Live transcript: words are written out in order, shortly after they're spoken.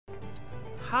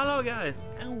Hello guys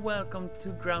and welcome to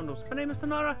Groundhouse. My name is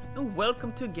Tainara and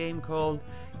welcome to a game called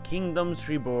Kingdoms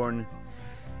Reborn.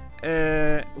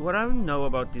 What I know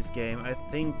about this game, I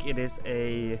think it is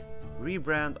a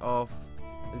rebrand of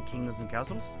Kingdoms and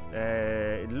Castles.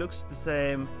 It looks the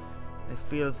same, it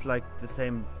feels like the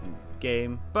same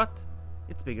game, but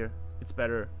it's bigger, it's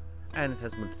better, and it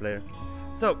has multiplayer.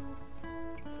 So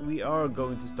we are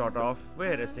going to start off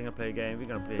with a single player game. We're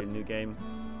gonna play a new game.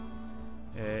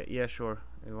 Yeah, sure.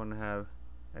 We want to have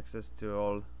access to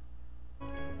all.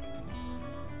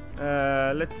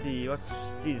 Let's see, what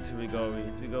seeds should we go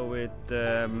with? We go with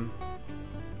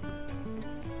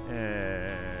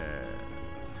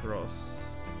Frost.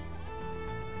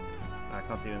 I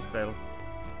can't even spell.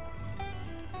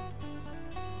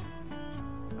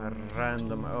 A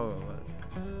random. Oh,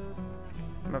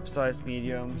 map size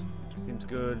medium seems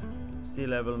good. Sea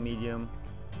level medium.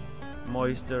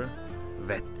 Moisture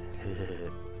wet.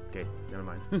 Okay, never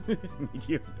mind.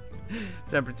 Medium.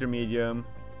 Temperature medium.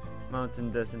 Mountain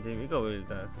density. We go with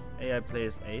that. AI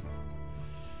players 8.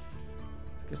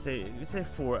 We say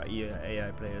 4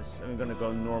 AI players. And we're gonna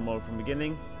go normal from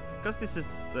beginning, because this is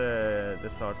the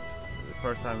start. The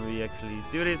first time we actually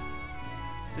do this.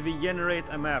 So we generate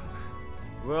a map.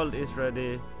 World is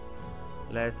ready.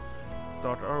 Let's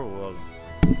start our world.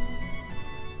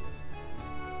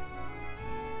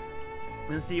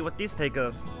 And see what this takes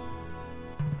us.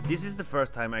 This is the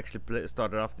first time I actually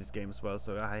started off this game as well,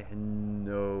 so I had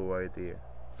no idea.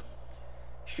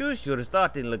 Choose your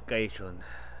starting location.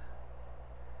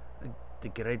 The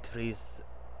Great Freeze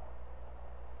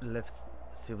left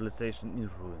civilization in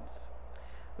ruins.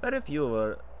 Very few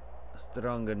were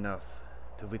strong enough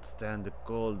to withstand the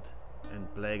cold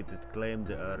and plague that claimed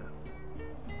the earth.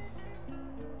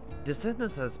 The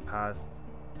sentence has passed.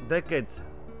 Decades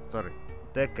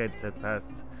have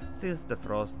passed since the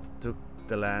frost took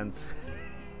the lands.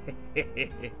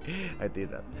 I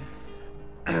did that.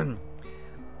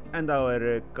 And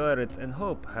our courage and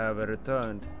hope have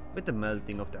returned with the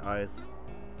melting of the ice.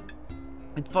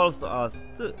 It falls to us,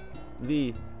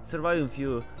 we surviving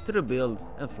few, to rebuild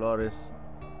and flourish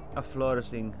a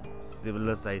flourishing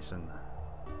civilization.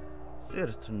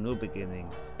 Cheers to new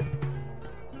beginnings.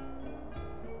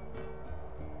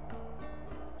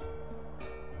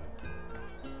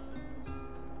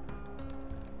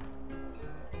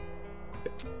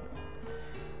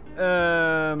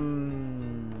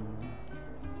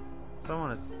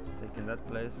 Someone has taken that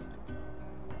place.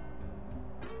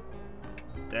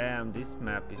 Damn, this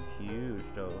map is huge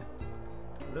though.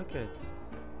 Look at it.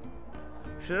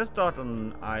 Should I start on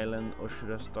an island or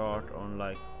should I start on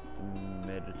like the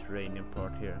Mediterranean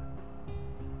part here?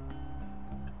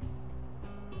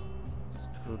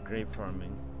 For grape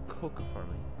farming, cocoa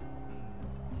farming,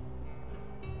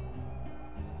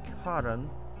 cotton.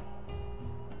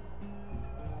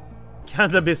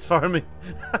 Cannabis farming.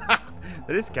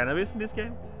 There is cannabis in this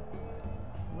game.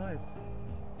 Nice.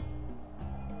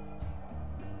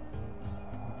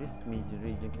 This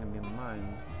region can be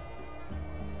mine.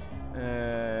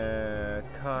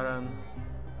 Cotton,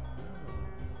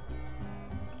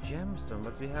 gemstone,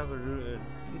 but we have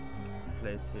this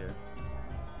place here.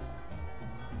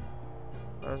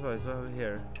 That's why it's over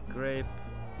here. Grape,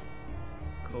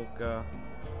 coca,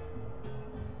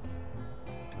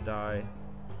 dye.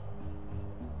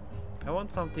 I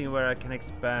want something where I can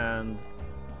expand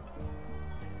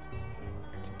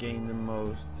to gain the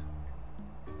most.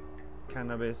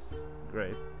 Cannabis,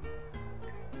 grape.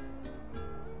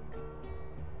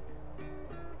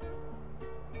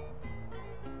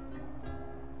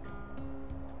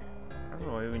 I don't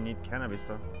know why we need cannabis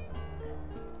though.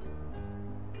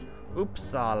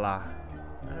 Uppsala.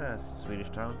 That's a Swedish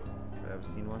town. I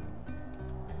haven't seen one.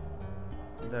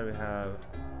 There we have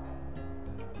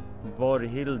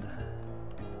Borghild.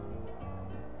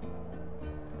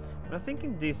 I'm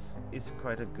thinking this is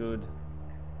quite a good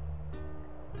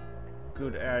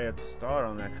area to start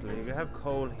on actually. We have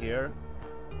coal here.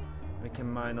 We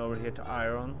can mine over here to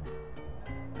iron.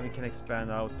 And we can expand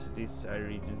out to this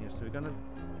region here. So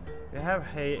we have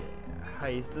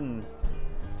Haystein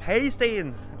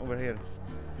over here.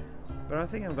 But I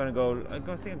think I'm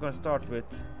gonna start with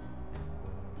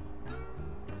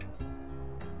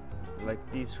like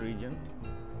this region.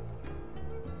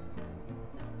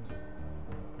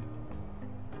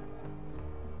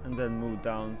 And then move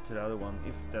down to the other one,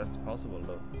 if that's possible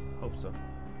though. Hope so.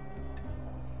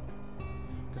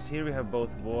 Because here we have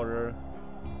both water.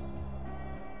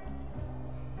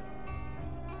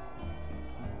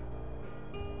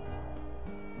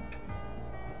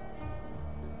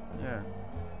 Yeah.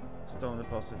 Stone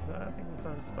deposit. I think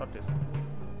we'll start this.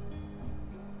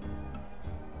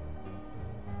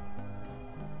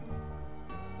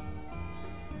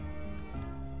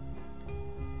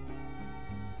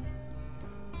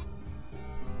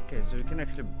 Okay, so we can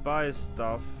actually buy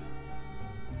stuff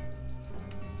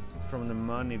from the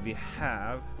money we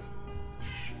have.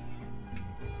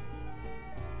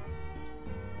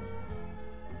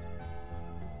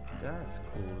 That's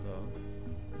cool though.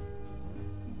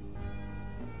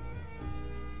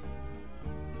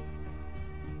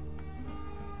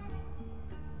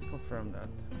 Let's confirm that.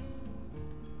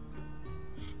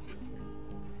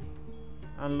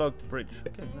 Unlocked bridge.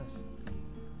 Okay, nice.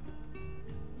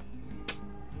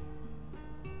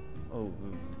 Oh,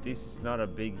 this is not a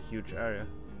big, huge area.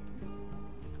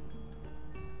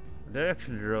 They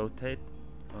actually rotate.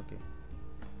 Okay.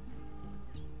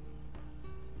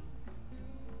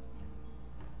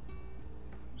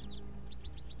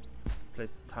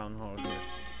 Place the town hall here.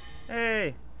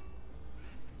 Hey!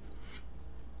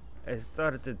 A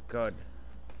started card.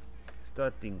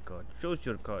 Starting card. Choose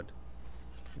your card.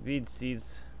 Weed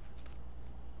seeds.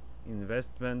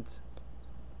 Investment.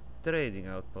 Trading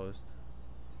outpost.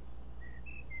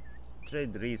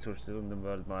 Trade resources on the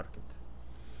world market.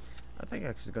 I think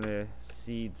actually gonna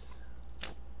seeds.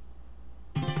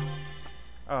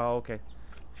 Oh, okay.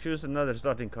 Choose another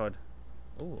starting card.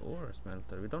 Oh, ore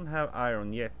smelter. We don't have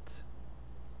iron yet.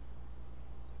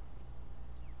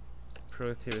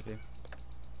 Productivity.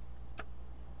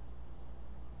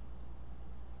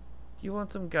 Do you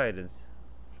want some guidance?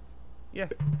 Yeah,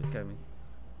 just guide me.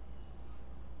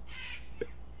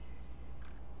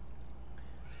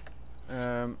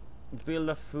 Build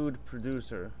a food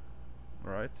producer.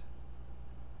 Alright.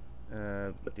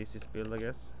 This is build, I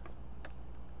guess.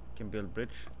 Can build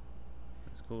bridge.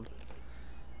 That's cool.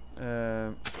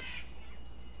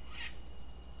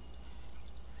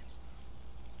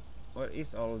 What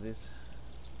is all of this?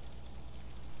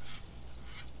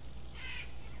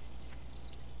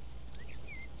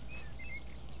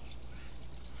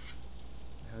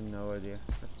 I have no idea.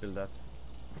 Let's build that.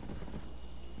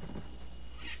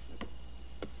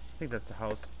 I think that's a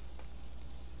house.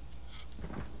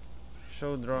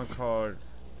 Show drawn card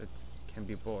that can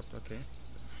be bought. Okay,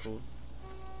 that's cool.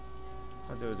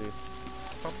 How do this?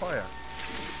 Papaya.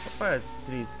 Papaya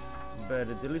trees bear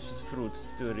delicious fruits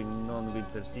during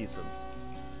non-winter seasons.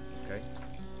 Okay.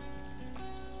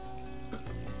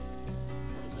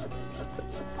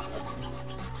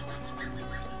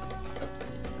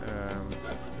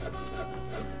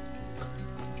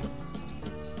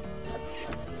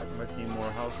 Might need more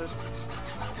houses.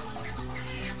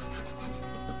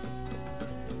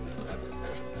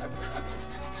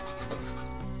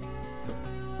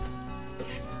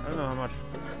 I don't know how much.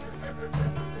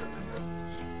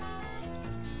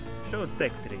 Show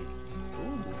tech tree.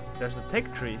 Ooh, there's a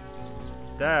tech tree.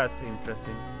 That's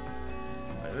interesting.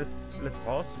 Let's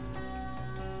pause.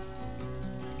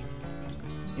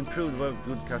 Improved web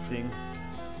wood cutting,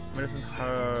 medicine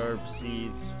herb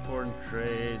seeds, foreign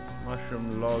trade,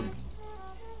 mushroom log.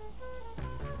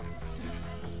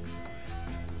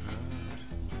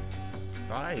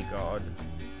 Spy guard,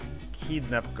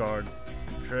 kidnap guard,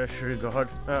 treasury guard.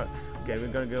 Okay, we're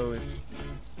gonna go with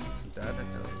that, I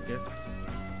guess.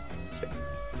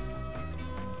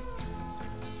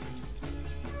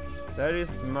 There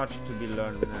is much to be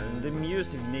learned, and the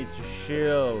music needs to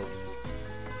chill.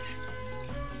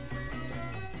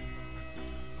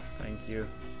 Thank you.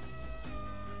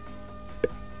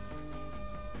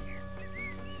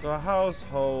 So a house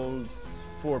holds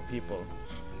 4 people.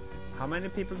 How many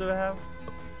people do we have?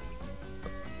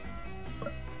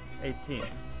 18.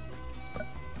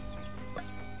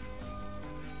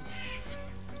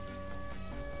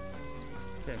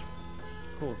 Okay,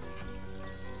 cool.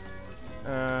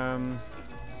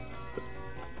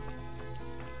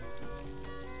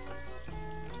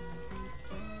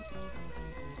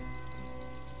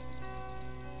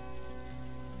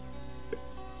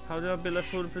 How do I build a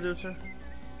food producer?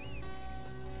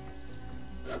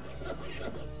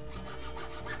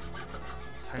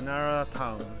 Tainara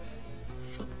town.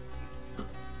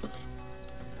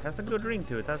 Has a good ring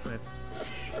to it, hasn't it?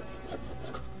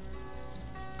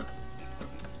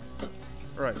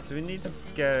 Right, so we need to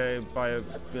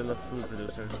build a food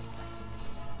producer.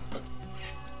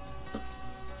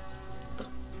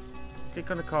 Click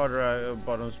on the card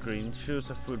bottom screen, choose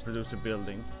a food producer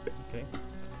building. Okay.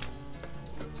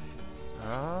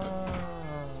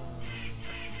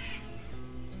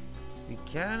 We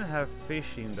can have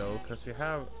fishing though, because we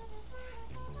have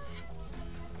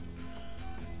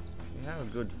a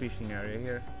good fishing area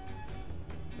here.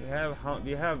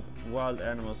 We have wild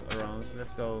animals around, so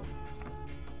let's go.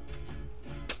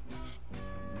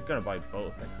 I'm gonna buy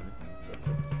both actually.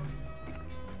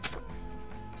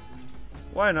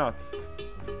 Why not?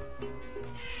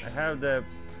 I have the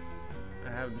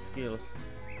skills.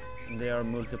 They are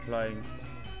multiplying.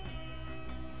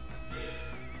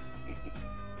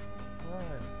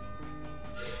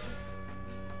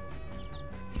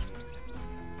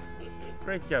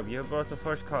 Great job, you brought the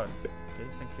first card. Okay,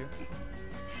 thank you.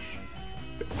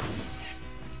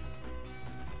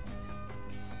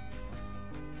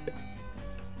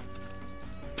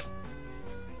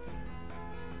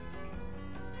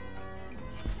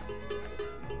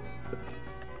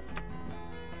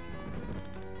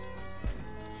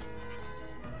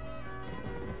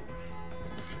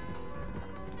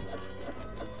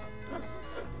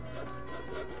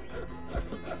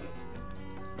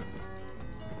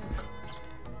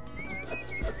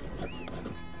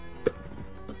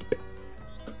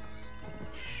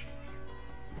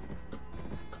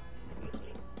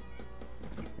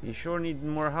 You sure need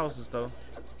more houses though,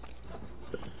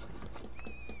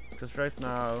 because right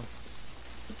now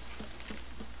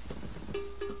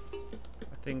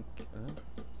I think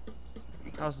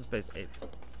house space 8.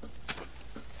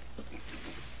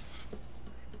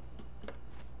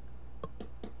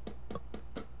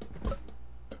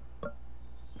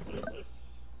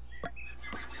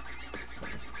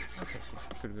 Okay,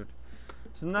 good.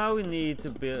 So now we need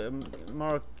to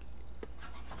mark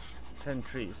 10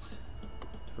 trees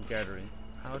for gathering.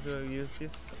 How do I use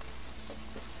this?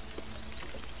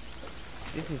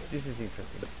 This is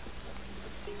interesting.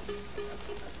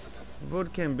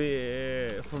 Wood can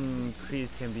be from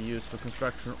trees can be used for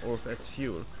construction or as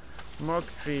fuel. Mark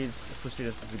trees for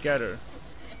citizens to gather.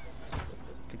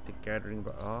 Click the gathering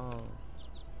button. Oh,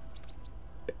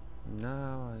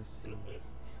 now I see.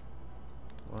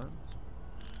 What?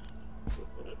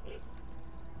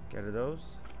 Gather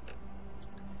those.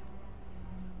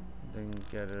 Then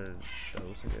gather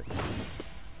those, I guess.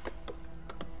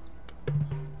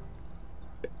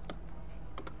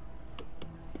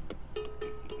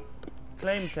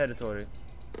 Claim territory.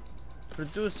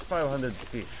 Produce 500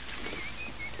 fish.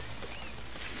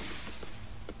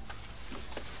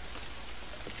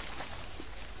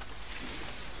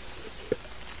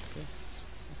 Okay,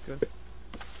 that's good.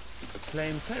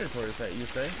 Claim territories, you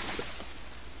say?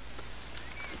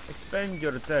 Expand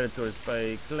your territories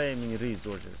by claiming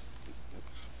resources.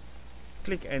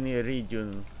 Click any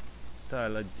region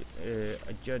tile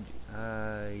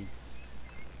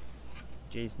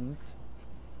adjacent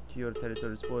to your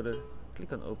territory's border.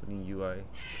 Click on opening UI,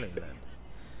 claim land.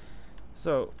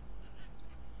 So,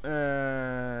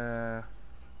 I'm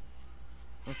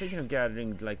thinking of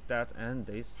gathering like that and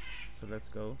this. So let's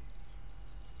go.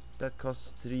 That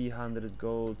costs 300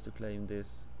 gold to claim this.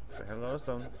 I have a lot of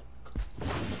stone.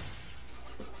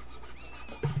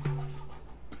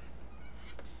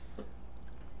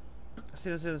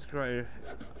 Citizens require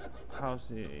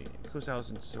whose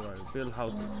housing to survive. Build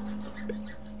houses.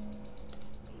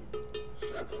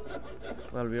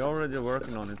 Well, we're already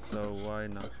working on it, so why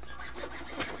not?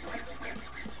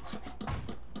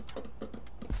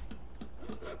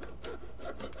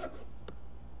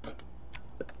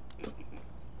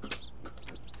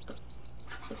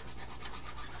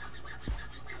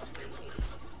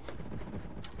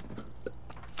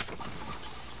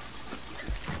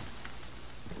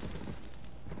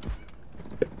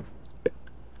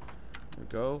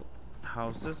 Go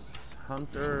houses.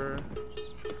 Hunter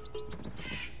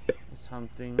is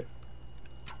hunting.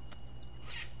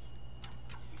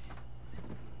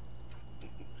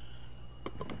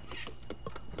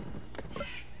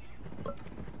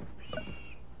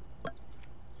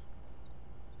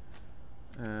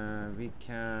 We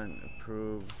can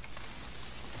approve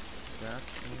that.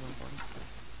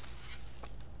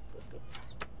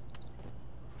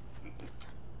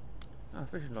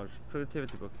 Fishing lodge,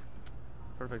 productivity book.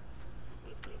 Perfect.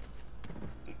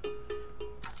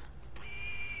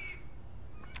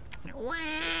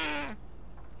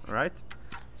 Alright.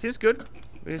 Seems good.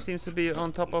 It seems to be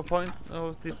on top of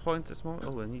this point at this moment.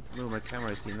 Oh, I need to move my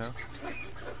camera, I see now.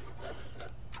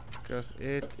 Because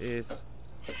it is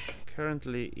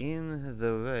currently in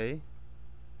the way.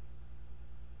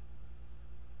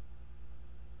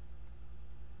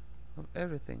 Of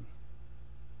everything.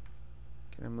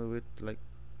 Can I move it like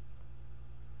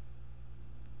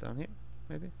down here,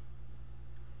 maybe?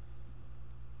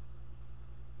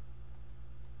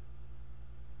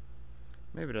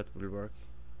 Maybe that will work.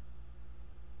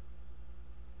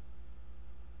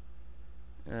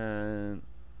 And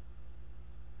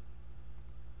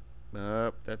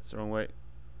nope, that's the wrong way.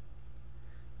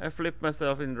 I flipped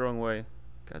myself in the wrong way.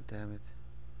 God damn it.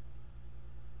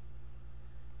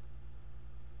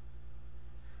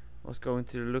 I was going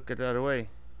to look at the other way.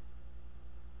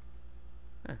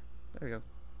 There we go.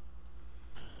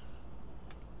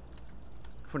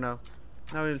 For now.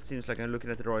 Now it seems like I'm looking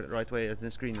at the right way at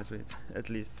the screen at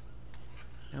least.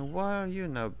 And why are you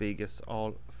now big as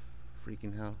all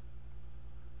freaking hell?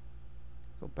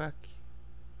 Go back.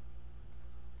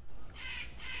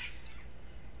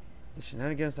 The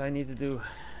shenanigans I need to do.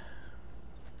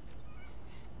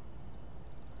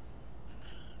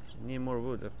 Need more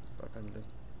wood apparently.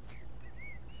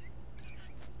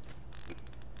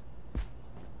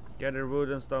 Gather wood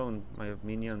and stone, my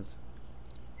minions.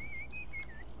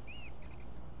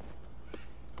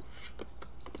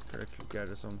 Could actually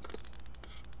gather some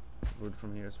wood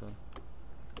from here as well.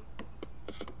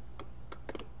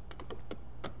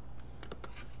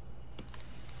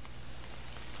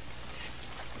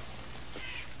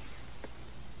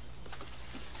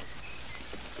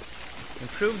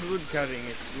 Improved wood cutting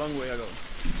is long way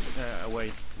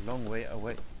away. Long way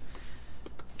away.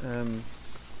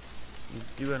 We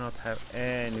do not have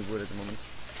any wood at the moment.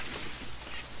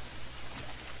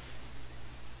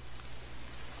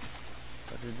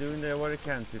 But we're doing what we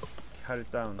can to cut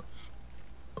it down.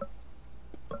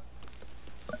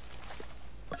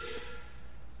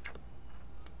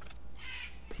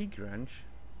 Pig ranch,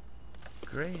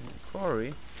 grain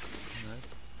quarry, nice.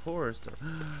 Forester.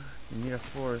 You need a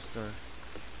forester.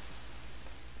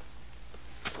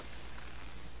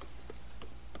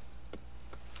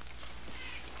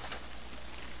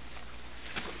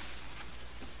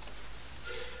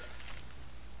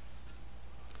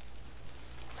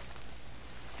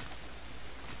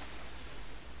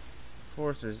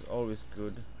 Forester is always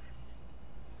good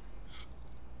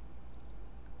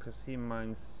because he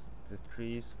mines the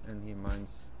trees and he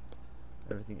mines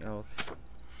everything else.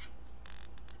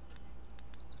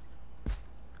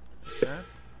 Like that.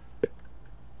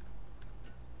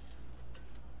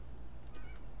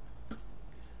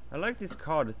 I like this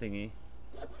card thingy.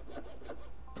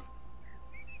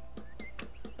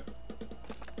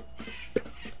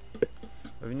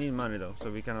 But we need money though,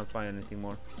 so we cannot buy anything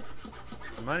more.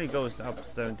 Money goes up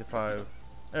 55.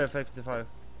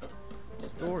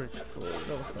 Storage full,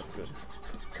 that was not good.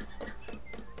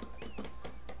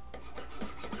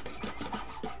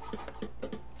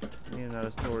 Need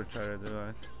another storage area, do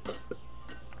I?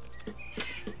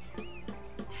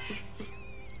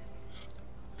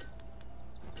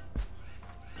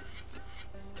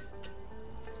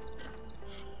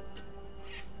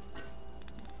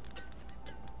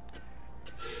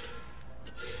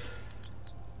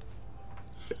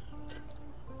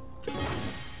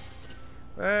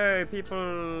 Hey,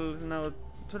 people now,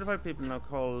 25 people now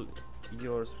call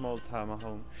your small town a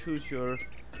home. Choose your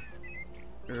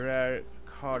rare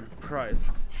card price.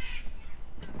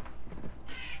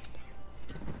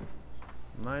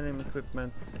 Mining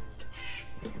equipment.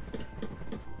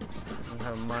 Don't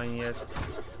have mine yet.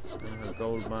 Don't have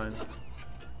gold mine.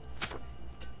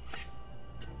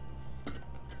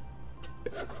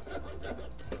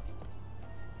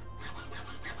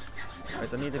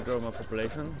 Right, I need to grow my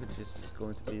population, which is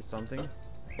going to be something.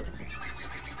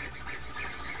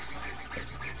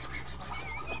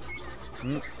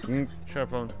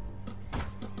 Sharp phone.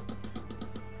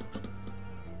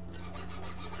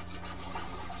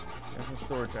 There's some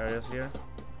storage areas here.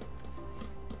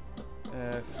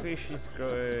 Fish is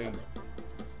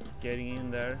getting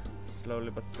in there, slowly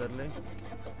but steadily.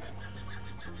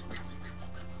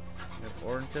 We have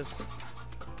oranges.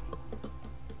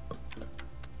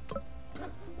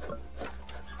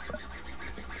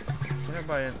 Can I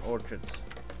buy an orchard?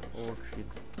 What do you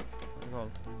call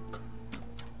it?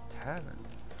 Tavern.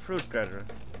 Fruit gatherer.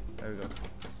 There we go.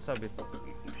 Sub it.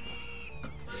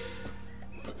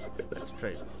 Let's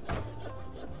trade.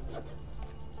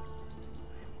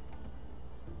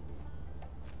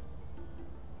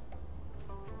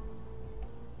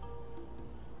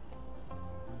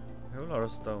 I have a lot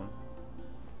of stone.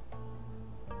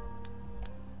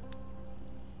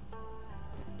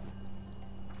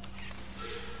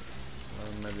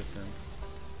 Medicine.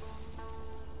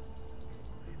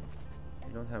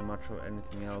 We don't have much of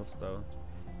anything else though.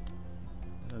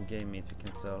 No game meat we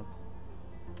can sell.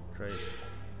 Trade.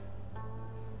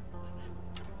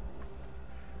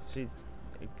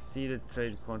 Exceeded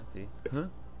trade quantity. Huh?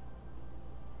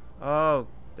 Oh,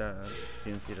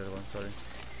 didn't see that one, sorry.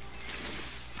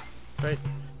 Trade.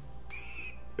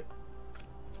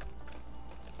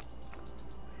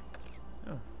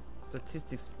 Oh,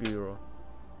 Statistics Bureau.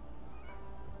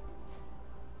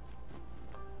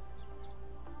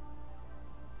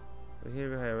 So here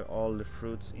we have all the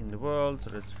fruits in the world,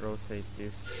 so let's rotate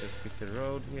this, let's pick the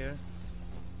road here.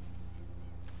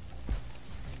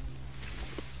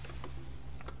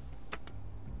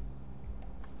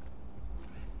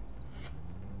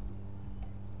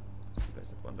 Place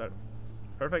that one there.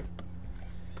 Perfect.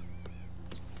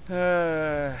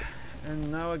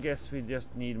 And now I guess we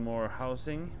just need more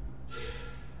housing.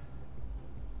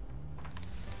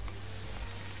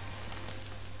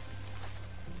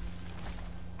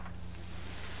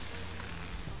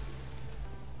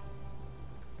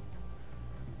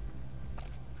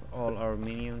 For all our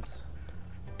minions.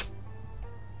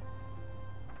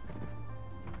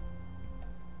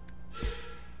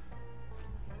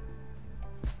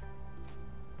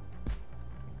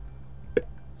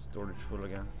 Storage full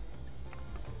again.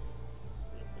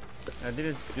 I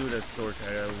didn't do that storage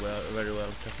area very well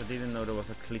because I didn't know there was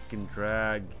a click and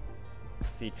drag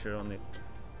feature on it.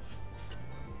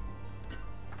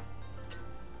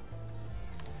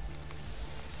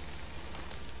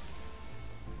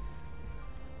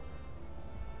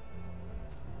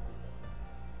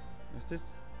 What's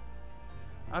this?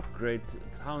 Upgrade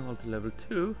town hall to level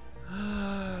 2.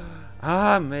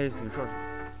 Amazing! Short.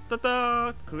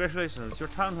 Ta-da! Congratulations, your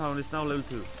town hall is now level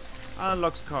 2.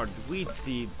 Unlocks card, wheat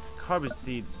seeds, cabbage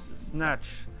seeds,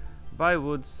 snatch, buy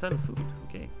wood, sell food.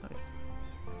 Okay, nice.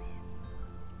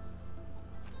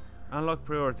 Unlock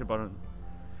priority button.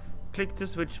 Click to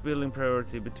switch building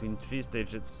priority between 3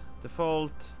 stages.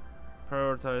 Default,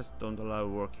 prioritize, don't allow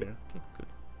work here. Okay, good.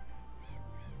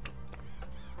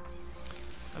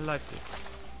 I like this.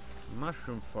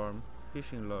 Mushroom farm,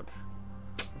 fishing lodge.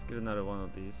 Let's get another one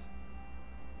of these.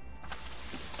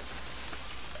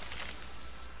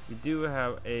 We do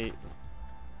have a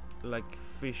like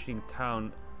fishing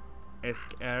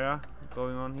town-esque area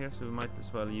going on here, so we might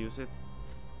as well use it.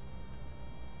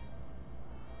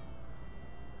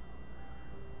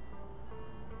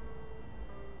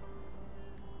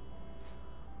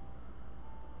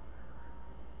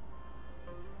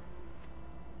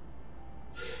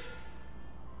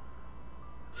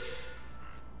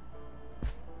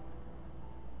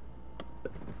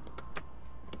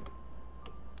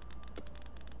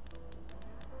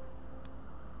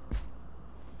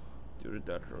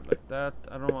 That road like that.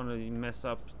 I don't want to mess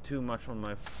up too much on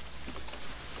my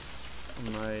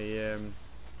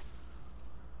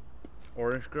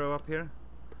orange grow up here.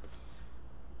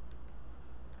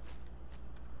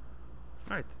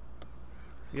 Right.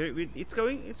 It's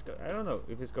going. I don't know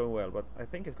if it's going well, but I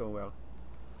think it's going well.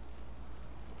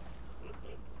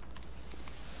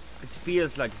 It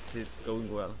feels like it's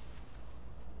going well.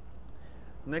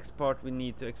 Next part, we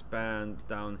need to expand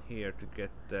down here to get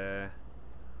the.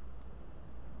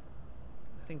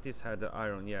 I think this had the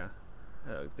iron, yeah.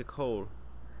 The coal,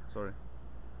 sorry.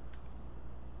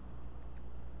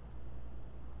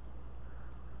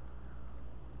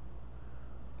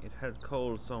 It had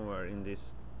coal somewhere in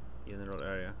this general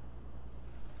area.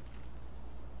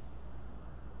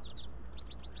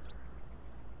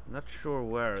 Not sure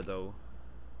where though.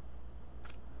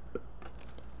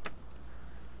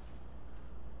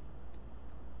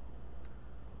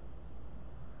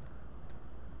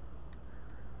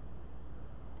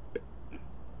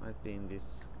 Might be in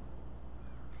this.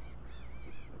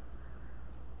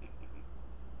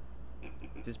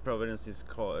 This province is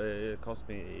cost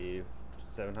me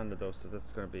 700 though, so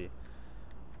that's gonna be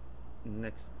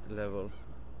next level.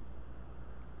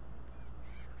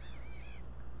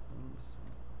 It's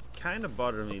kind of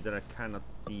bothering me that I cannot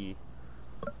see,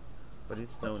 but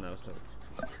it's snow now, so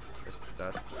that's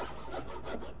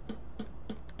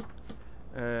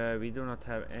that. We do not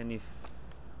have any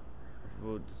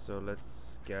wood, so let's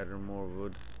gather more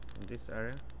wood in this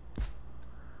area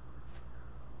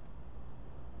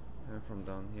and from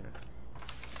down here.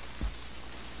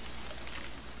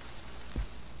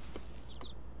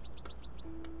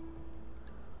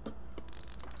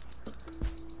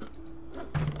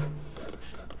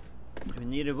 We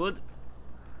need a wood.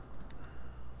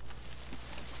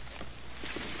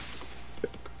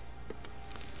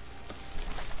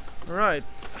 Right,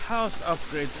 house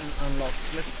upgrades and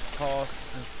unlocks. Let's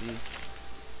pause and see.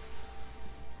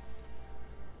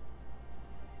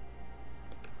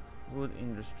 Wood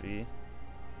industry,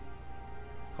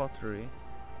 pottery.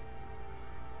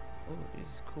 Oh, this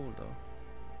is cool though.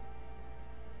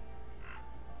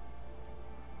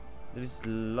 There's a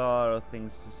lot of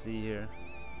things to see here.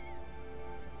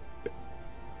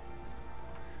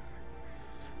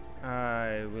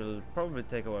 I will probably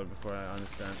take a while before I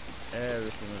understand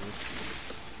everything of this.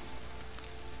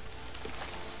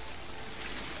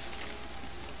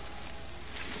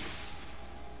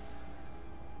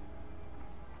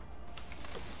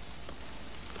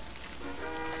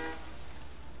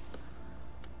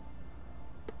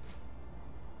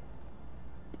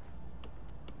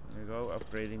 There we go,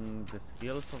 upgrading the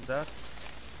skills of that.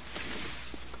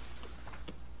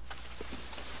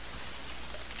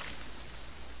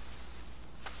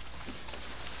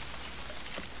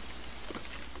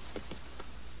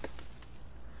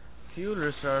 Fuel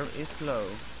reserve is low.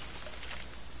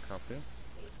 Copy.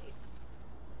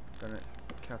 Gonna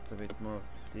cut a bit more of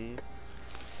these.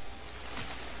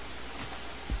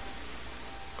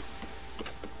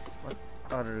 What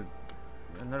other?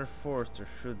 Another forester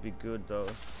should be good though.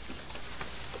 If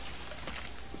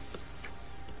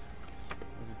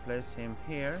we place him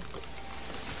here,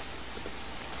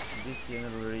 this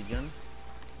general region,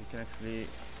 we can actually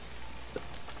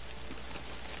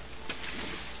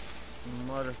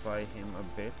modify him a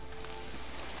bit.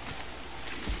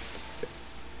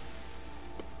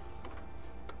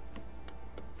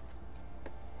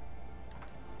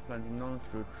 Planting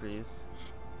non-fruit trees.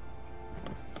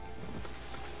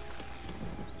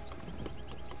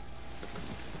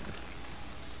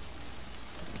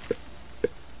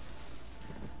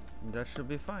 That should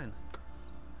be fine.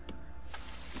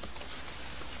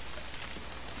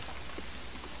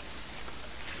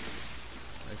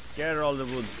 Let's gather all the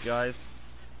woods, guys.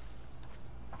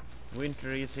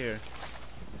 Winter is here.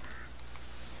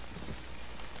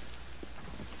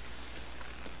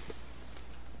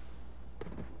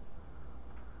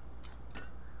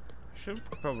 Should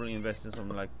probably invest in some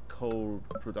like coal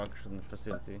production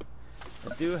facility.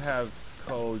 I do have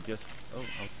coal just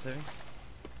outside.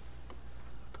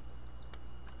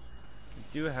 I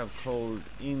do have coal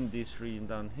in this region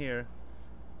down here.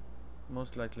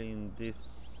 Most likely in this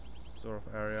sort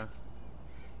of area.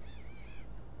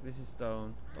 This is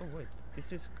stone. Oh wait,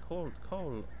 this is coal.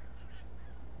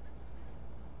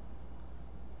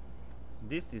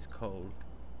 This is coal.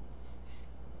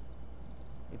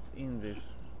 It's in this.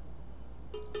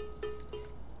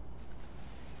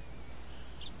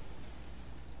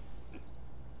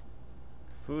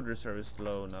 Food reserve is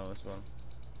low now as well.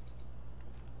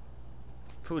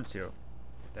 Food 0.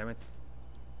 Damn it.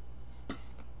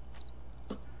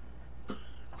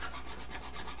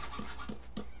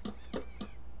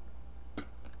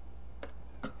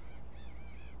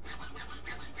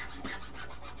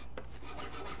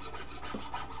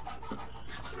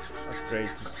 Upgrade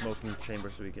to smoking chamber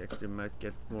so we actually might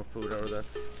get more food out of that.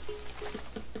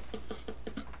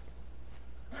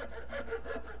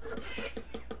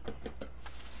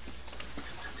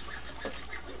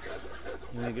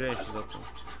 Immigration is open.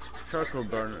 Charcoal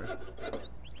burner.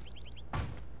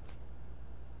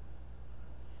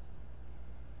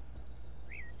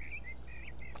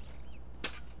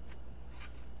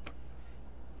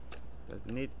 That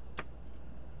we need.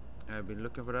 I've been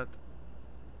looking for that.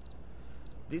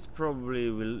 This probably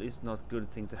is not good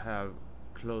thing to have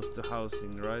close to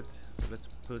housing, right? So let's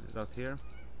put it out here.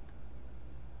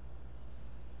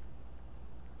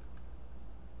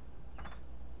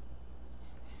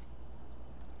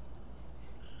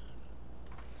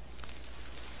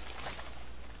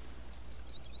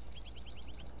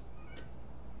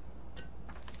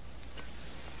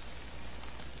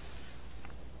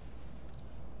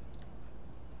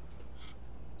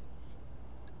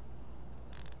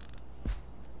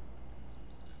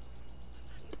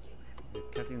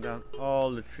 Cutting down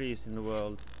all the trees in the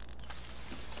world.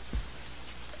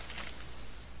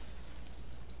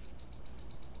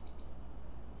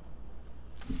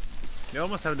 We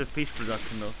almost have the fish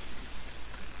production though,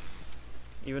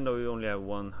 even though we only have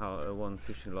one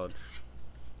fishing lodge.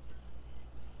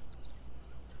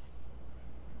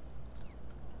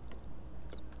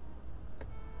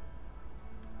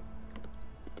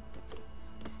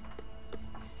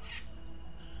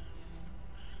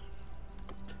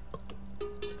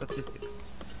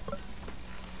 Statistics.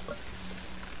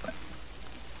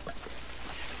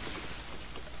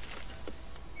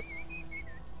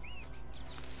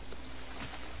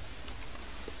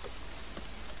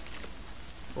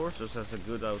 Forces has a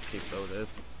good outkeep though. There's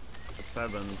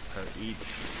 7 per each.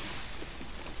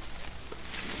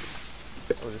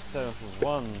 Oh, there's 7 for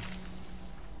 1.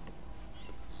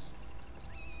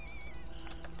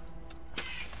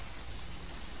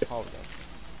 How that?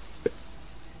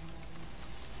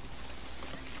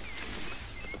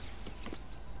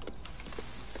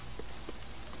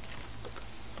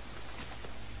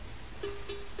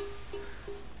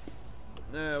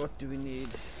 What do we need?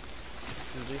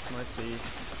 So this might be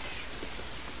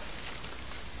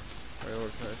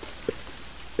prioritized.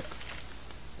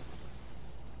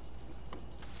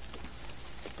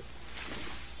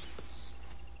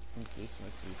 I think this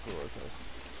might be prioritized.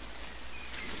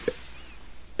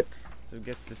 So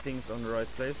get the things on the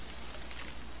right place.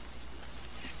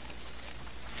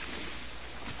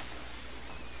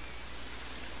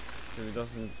 So it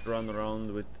doesn't run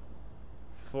around with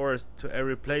forest to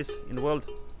every place in the world.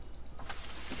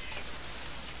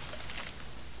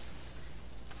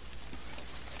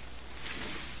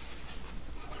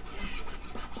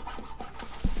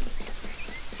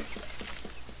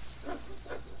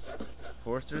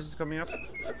 Foresters is coming up.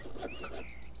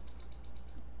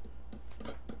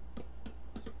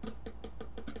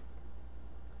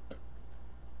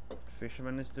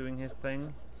 Fisherman is doing his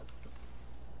thing.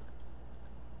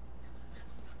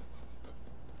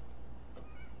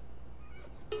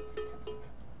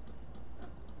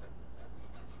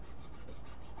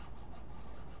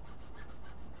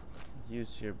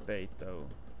 Use your bait though.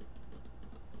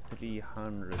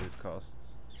 300 it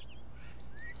costs.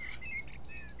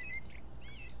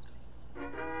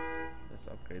 Let's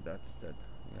upgrade that instead.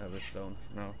 We have a stone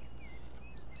for now.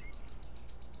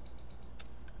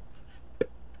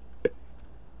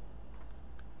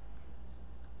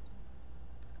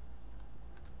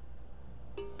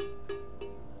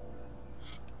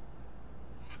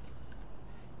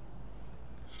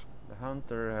 The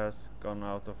hunter has gone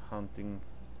out of hunting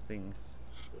things.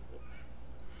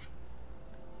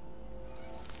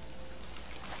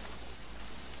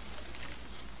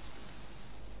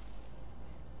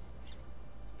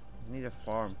 Need a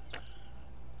farm.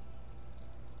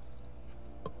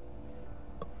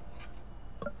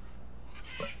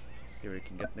 See what we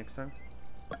can get next time.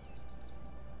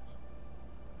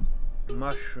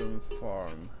 Mushroom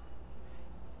farm.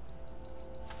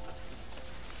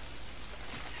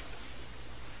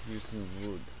 Using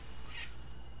wood.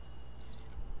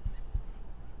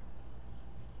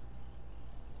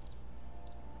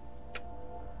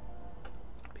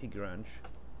 Pig ranch.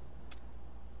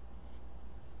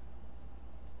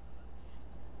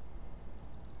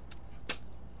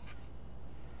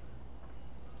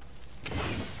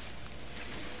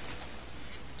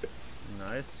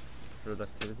 Nice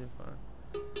productivity bar.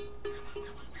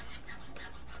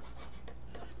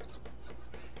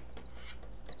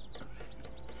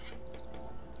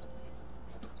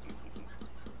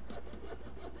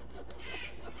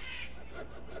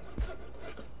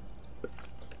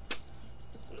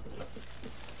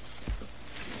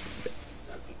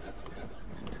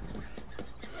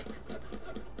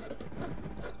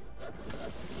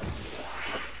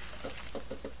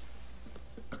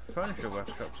 Furniture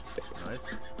workshop, nice.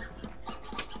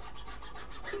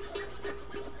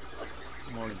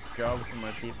 More jobs for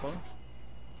my people.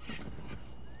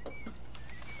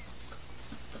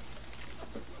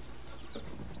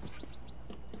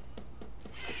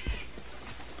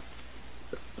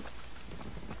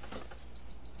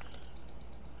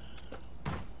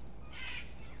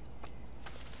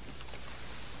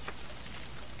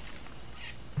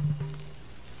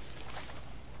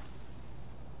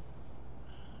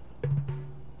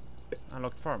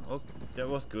 Unlocked farm. Oh, that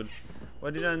was good. Why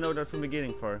did I know that from the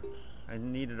beginning for? I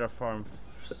needed a farm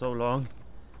so long.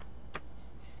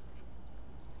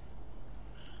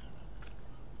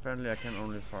 Apparently I can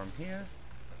only farm here.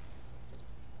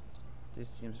 This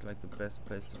seems like the best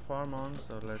place to farm on,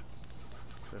 so let's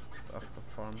set up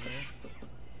a farm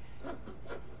here.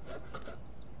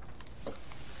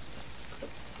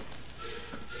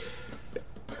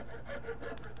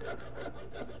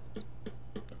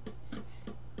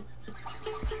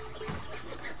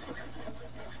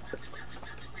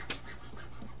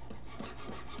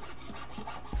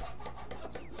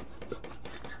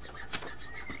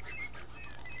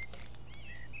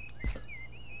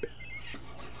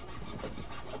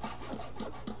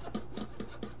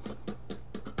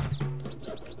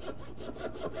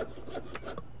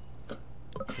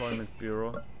 Employment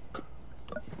Bureau.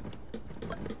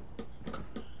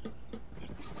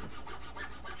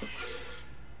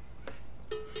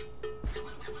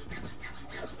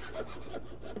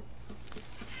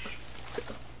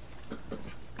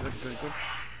 Good.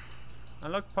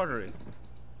 Unlock pottery.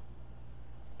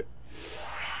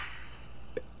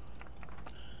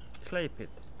 Clay pit.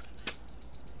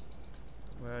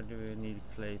 Where do we need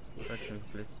clay? Where can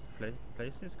we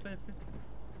place this clay pit?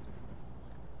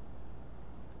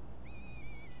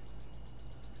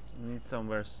 Need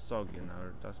somewhere soggy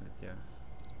now, doesn't it? Yeah.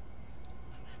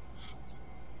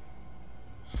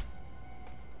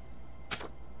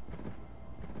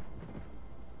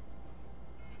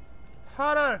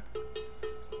 Harder!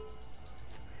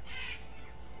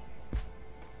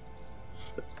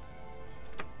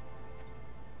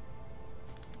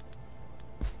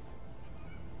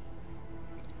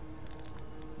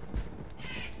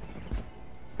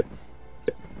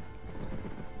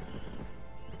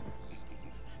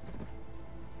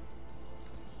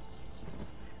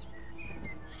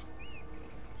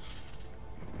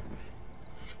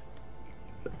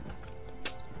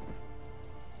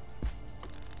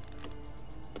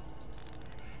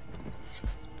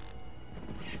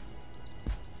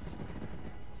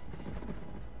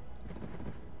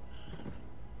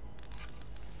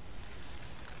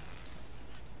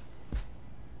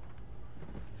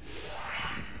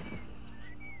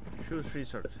 Choose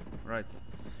research. Right.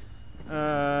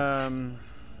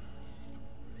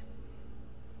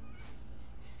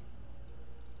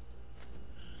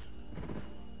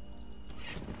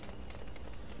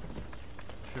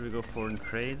 Should we go foreign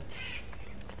trade?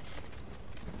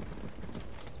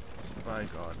 By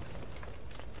God.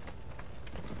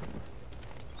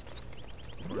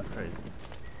 Foreign trade.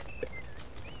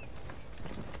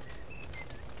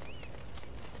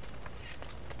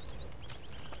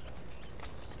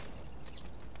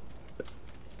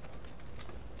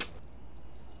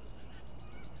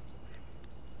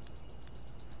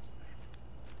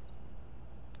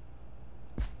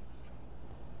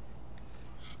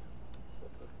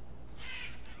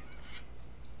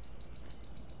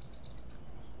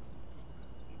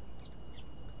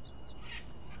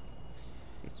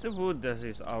 It's the wood that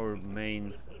is our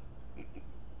main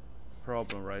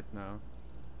problem right now.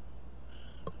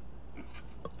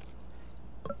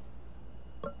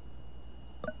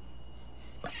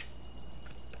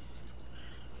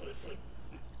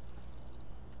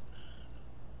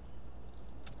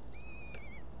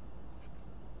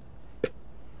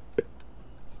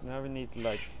 So now we need to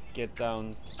like get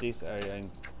down to this area and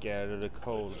gather the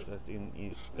coal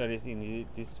that is in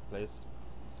this place.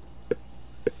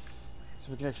 So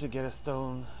we can actually get a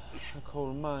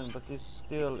coal mine, but this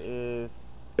still is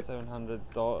 700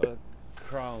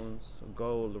 crowns or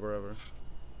gold or whatever.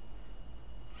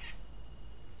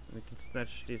 And we can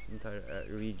snatch this entire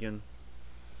region.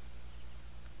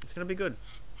 It's gonna be good.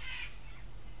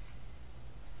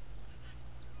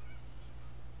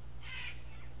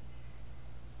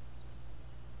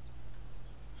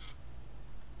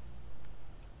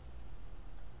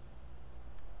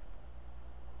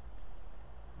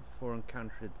 Foreign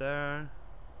country there.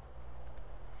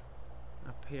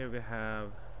 Up here we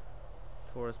have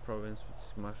forest province,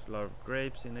 which has a lot of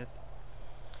grapes in it.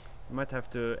 We might have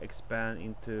to expand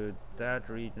into that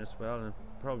region as well, and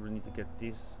probably need to get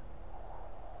this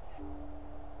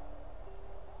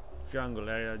jungle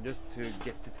area just to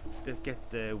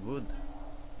get the wood.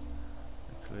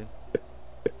 Actually,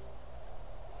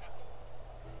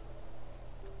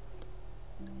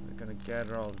 we're gonna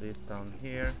gather all this down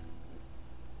here.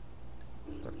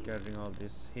 Start gathering all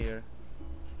this here.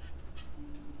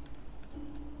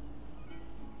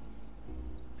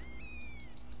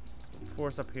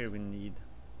 Forest up here we need.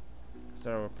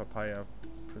 Start our papaya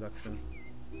production.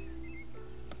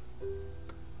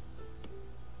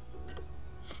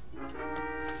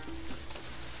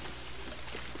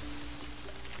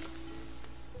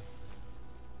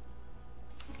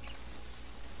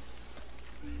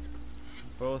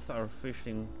 Both our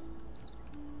fishing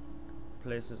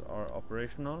places are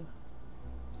operational.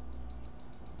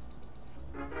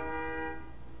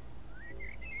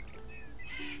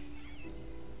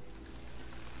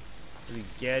 So we're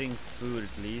getting food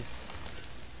at least.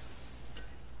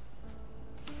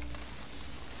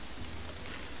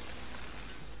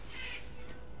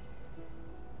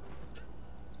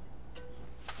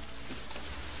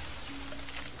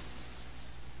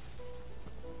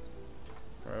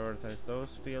 Prioritize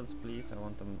those fields, please. I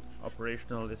want them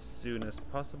operational as soon as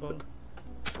possible.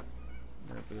 I'm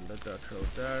gonna build a dirt road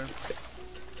there.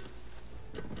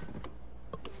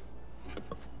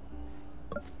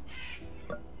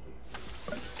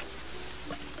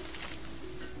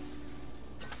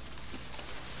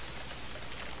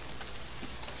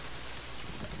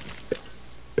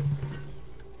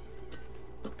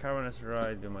 Caravan has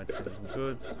arrived, we might get some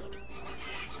goods.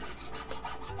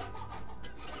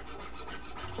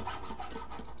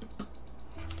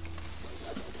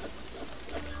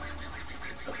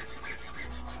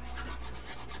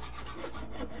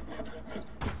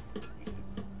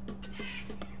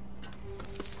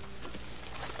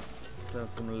 Sell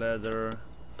some leather.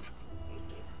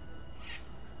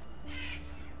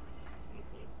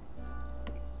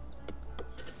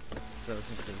 Sell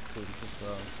some food as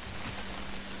well.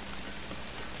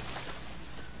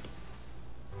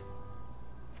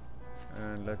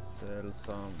 And let's sell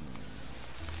some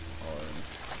orange.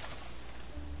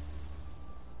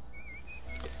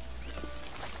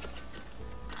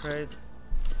 Great.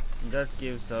 That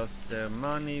gives us the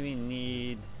money we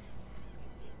need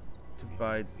to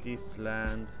buy this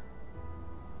land.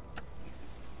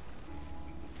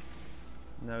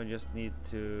 Now we just need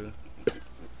to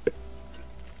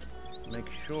make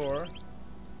sure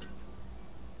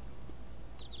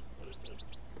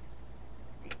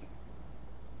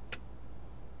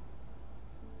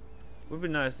would be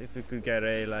nice if we could get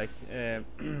a like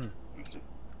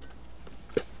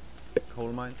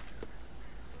coal mine.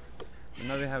 And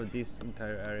now we have this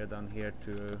entire area down here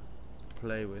to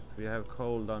play with. We have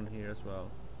coal down here as well.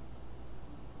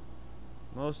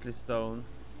 Mostly stone.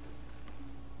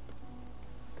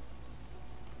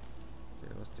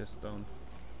 It was just stone.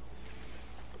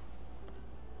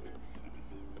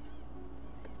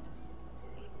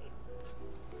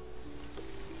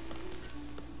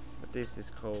 But this is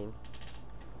coal.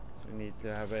 So we need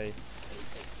to have a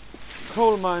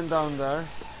coal mine down there.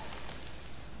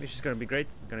 Which is gonna be great.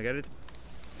 We're gonna get it.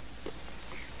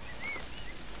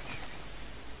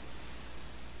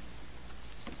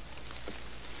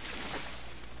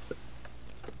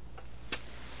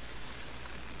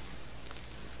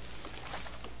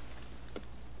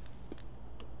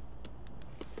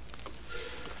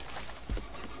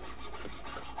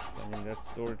 In that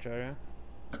storage area.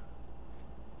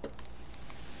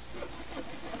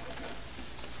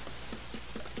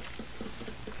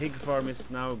 Pig farm is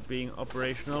now being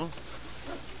operational.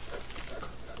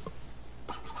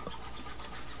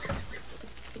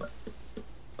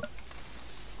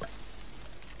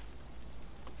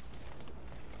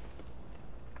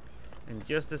 And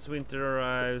just as winter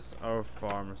arrives, our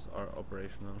farms are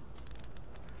operational.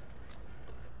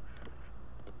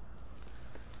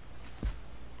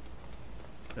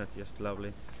 It's not just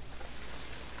lovely.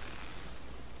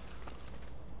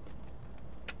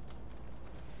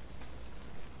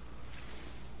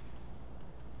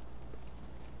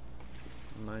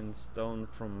 Mine stone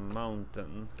from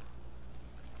mountain.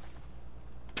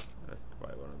 Let's buy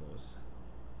one of those.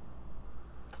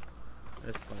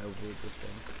 Let's buy a wood this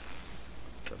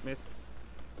one. Submit.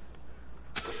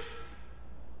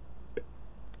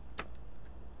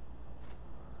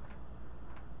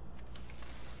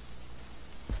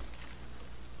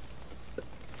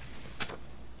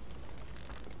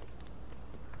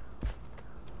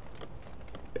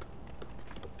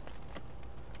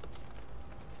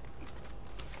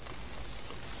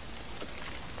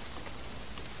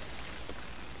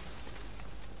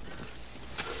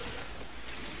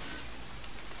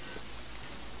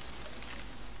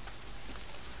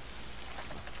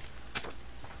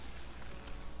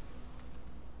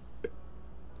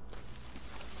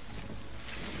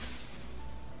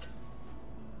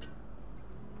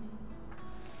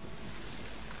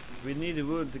 We need the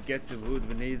wood to get the wood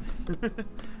we need.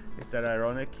 Is that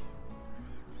ironic?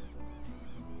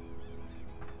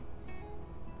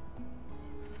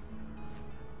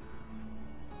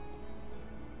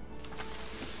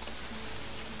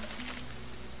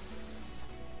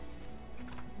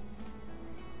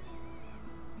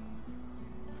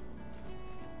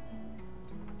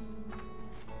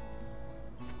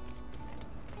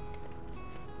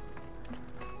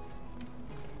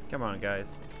 Come on,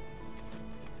 guys.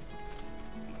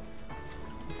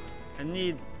 I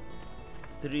need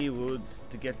 3 woods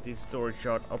to get this storage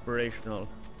yard operational.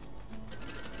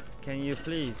 Can you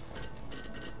please?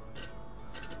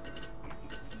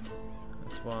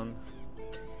 That's 1.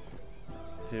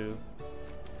 That's 2.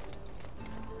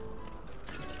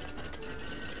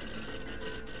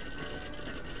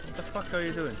 What the fuck are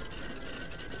you doing?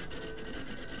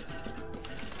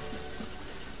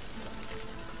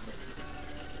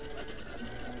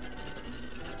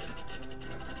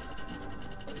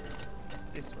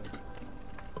 This way.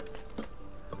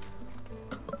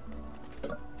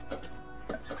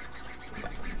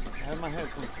 I have my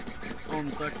headphones on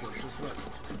backwards as well,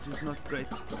 which is not great.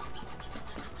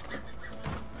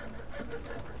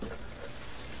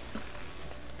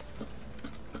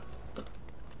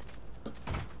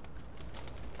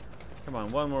 Come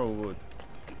on, one more wood.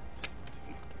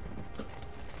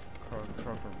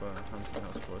 Crocker burn, hunting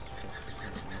house force.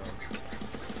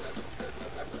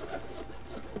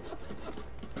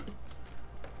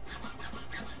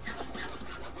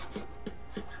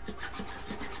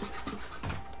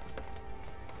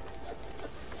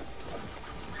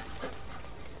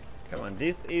 Come on,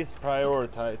 this is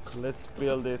prioritized. Let's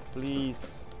build it,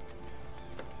 please.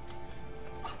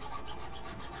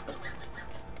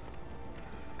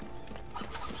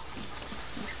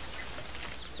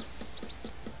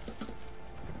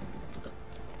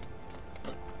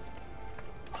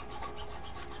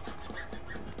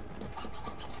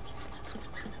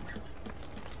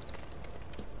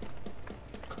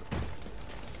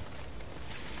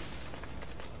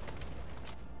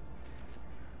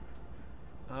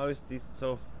 How is this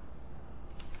so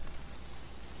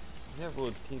yeah,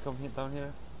 wood, can you come here down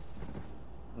here?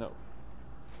 No.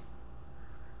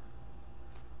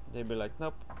 They'd be like,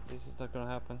 nope, this is not gonna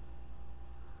happen.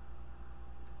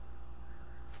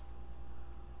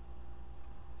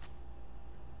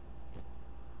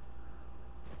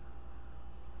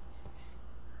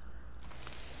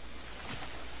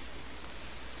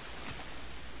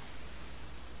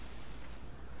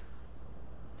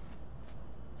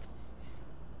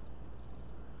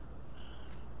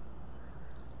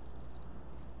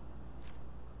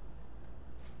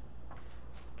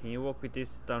 Can you walk with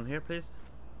this down here, please?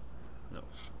 No.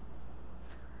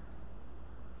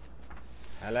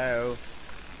 Hello.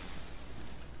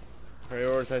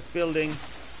 Prioritize building.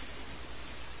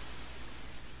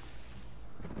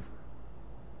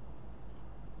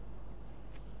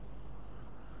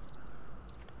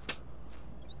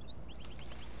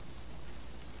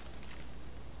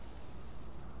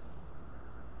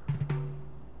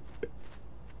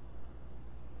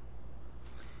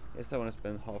 Yes, I want to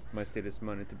spend half my city's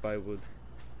money to buy wood.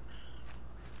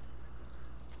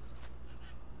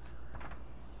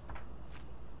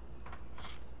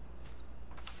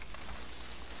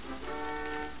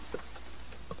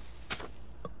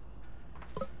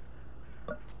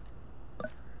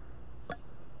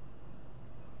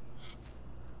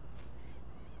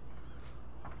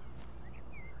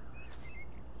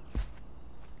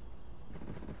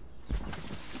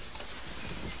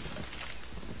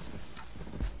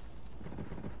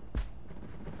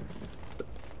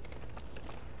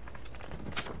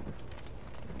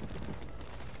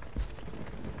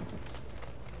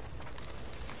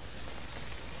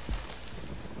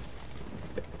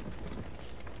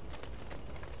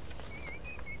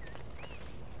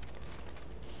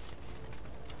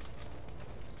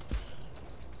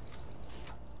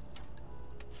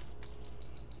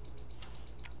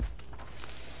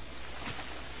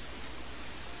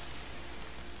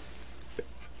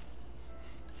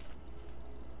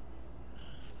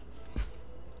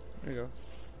 There you go.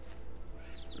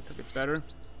 That's a bit better.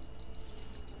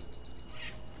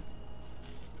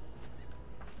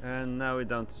 And now we're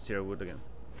down to 0 wood again.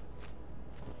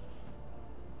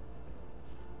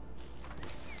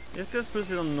 Just put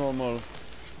it on normal.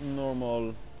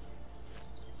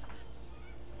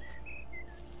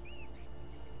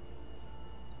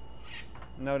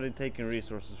 Now they're taking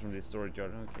resources from this storage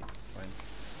yard. Okay, fine.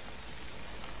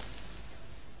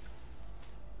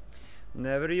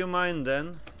 Never you mind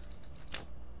then.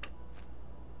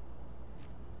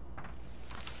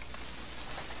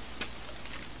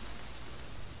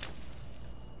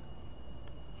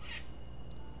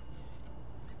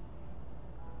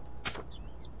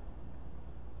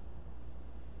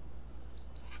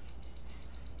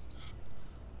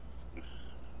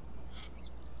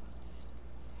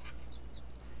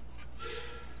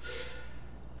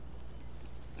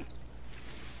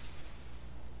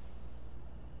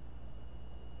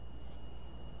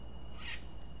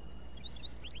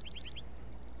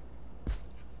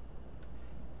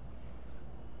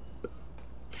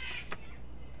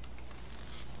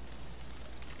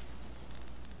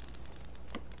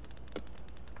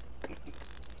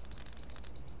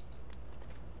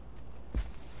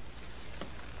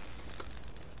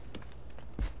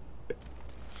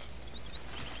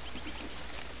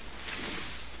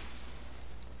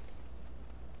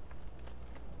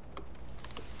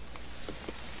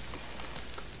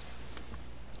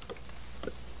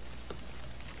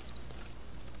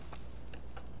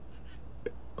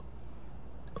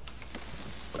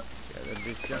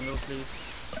 This jungle, please.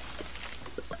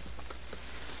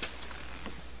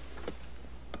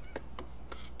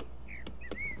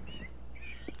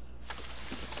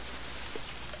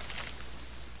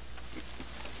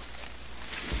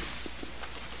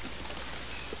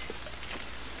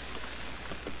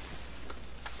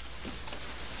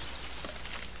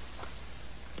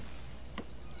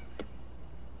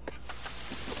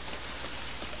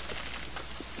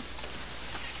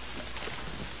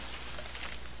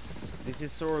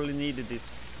 This is sorely needed, this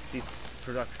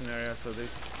production area, so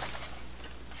this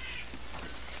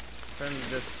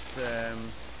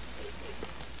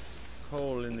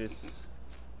coal in this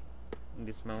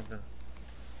mountain.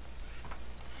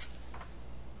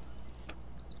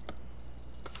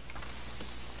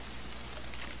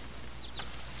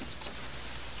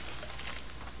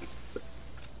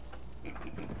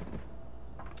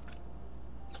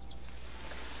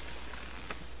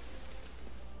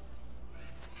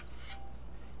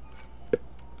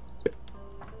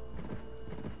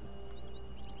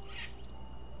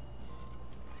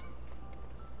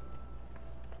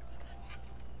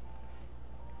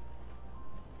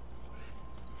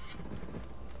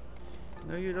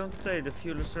 No, you don't say. The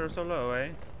fuel reserves are low, eh?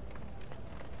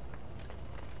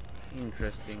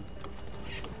 Interesting.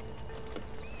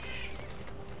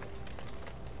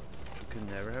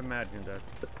 Could never have imagined that.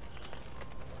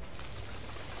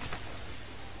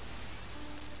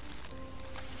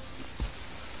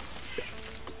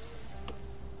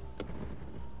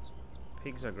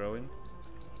 Pigs are growing.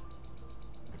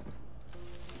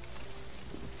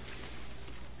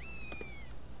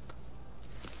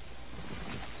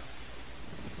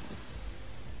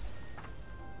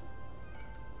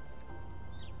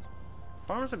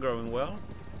 farms are growing well.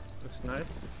 Looks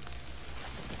nice.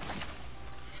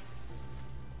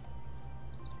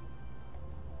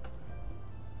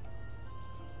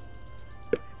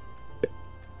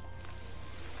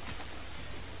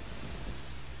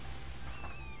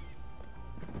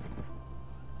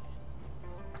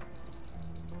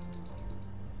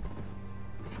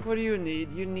 What do you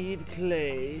need? You need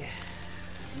clay.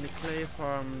 And the clay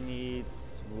farm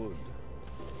needs wood.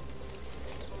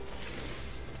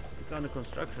 It's under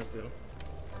construction still.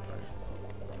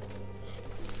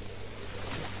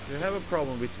 You have a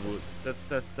problem with wood.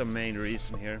 That's the main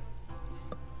reason here.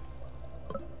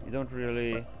 You don't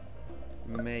really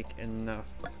make enough.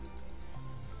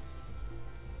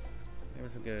 Maybe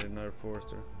we should get another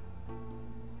forester.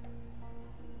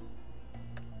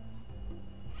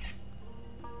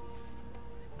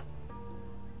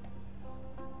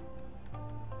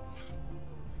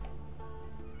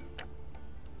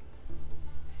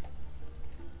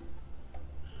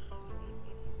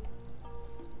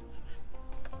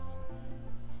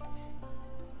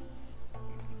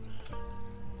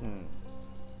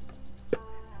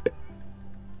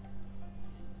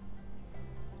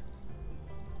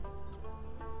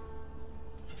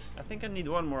 I think I need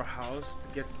one more house to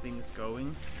get things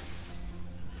going.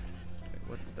 Okay,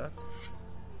 what's that?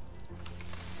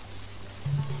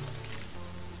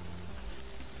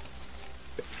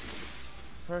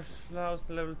 First house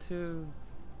level 2.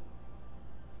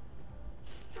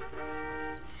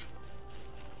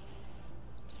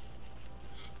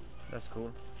 That's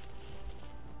cool.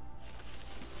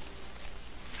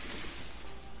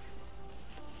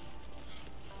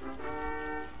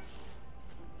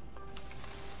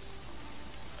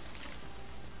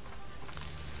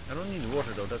 I don't need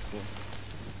water though, that's cool.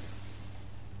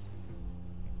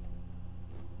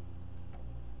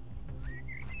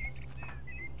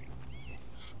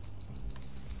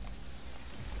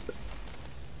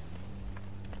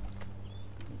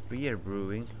 Beer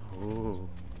brewing. Oh,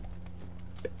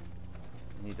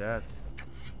 need that.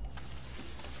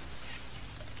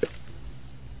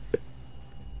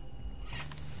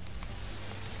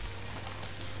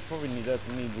 Before we need that,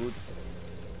 we need wood.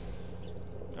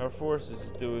 Our force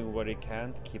is doing what it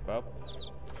can to keep up.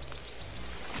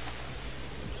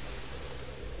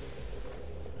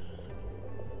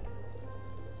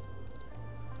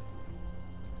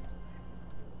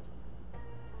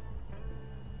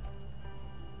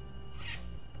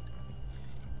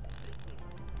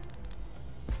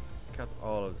 Cut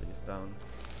all of these down.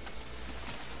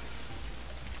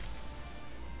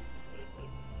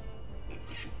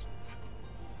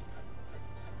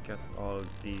 Cut all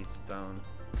of these down.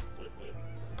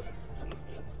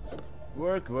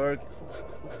 Work, work.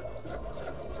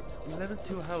 Level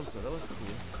 2 house, that was cool.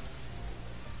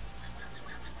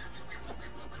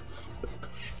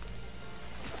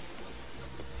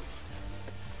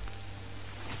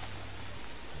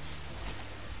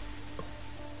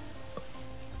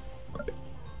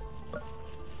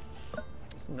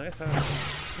 It's a nice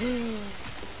house.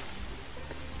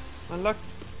 Unlocked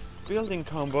building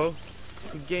combo.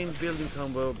 You gain building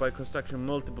combo by constructing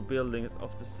multiple buildings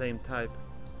of the same type.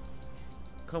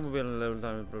 Combo building level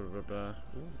time, blah blah blah.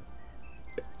 Ooh.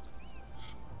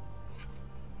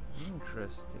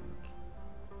 Interesting.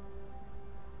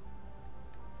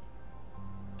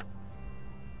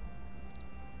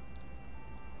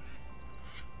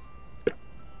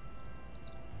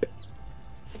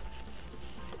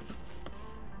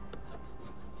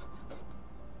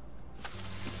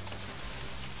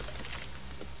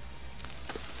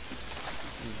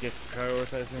 Get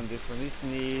prioritizing on this one. It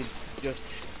needs just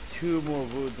 2 more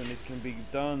wood and it can be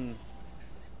done.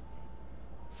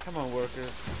 Come on,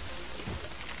 workers.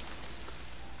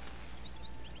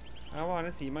 I want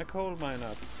to see my coal mine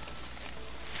up.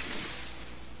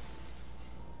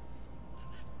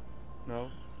 No.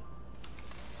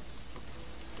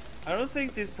 I don't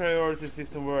think this priority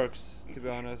system works, to be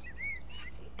honest.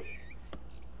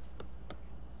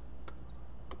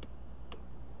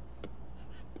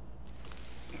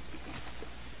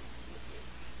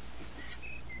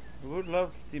 I would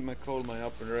love to see my coal mine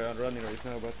up and running right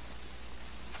now, but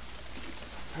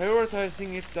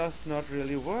prioritizing it does not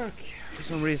really work for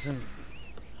some reason.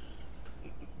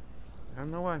 I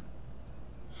don't know why.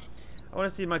 I want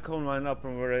to see my coal mine up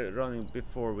and running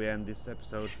before we end this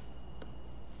episode.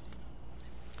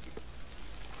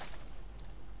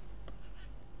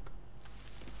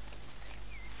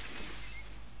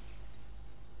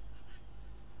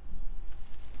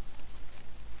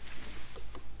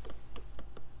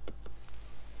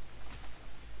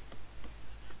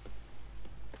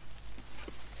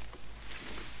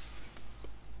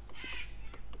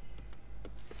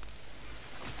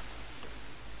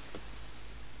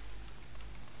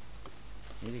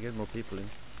 people in.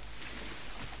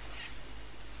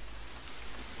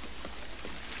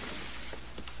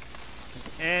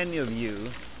 Any of you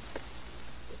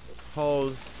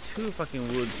hold 2 fucking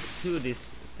wood to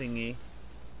this thingy,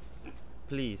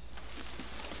 please.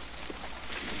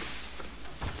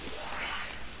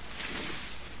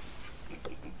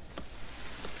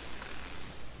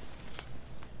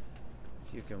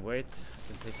 If you can wait,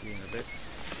 I can take you in a bit.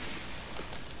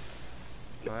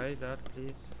 Buy that,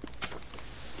 please.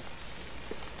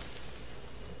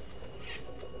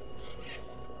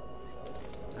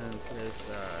 And place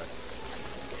that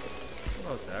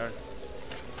about there.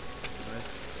 Nice.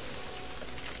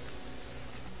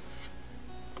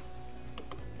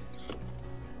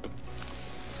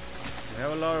 We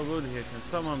have a lot of wood here. Can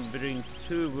someone bring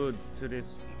 2 wood to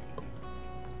this?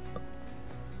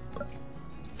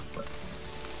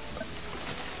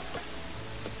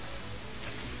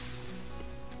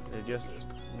 They're just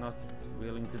not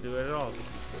willing to do it at all.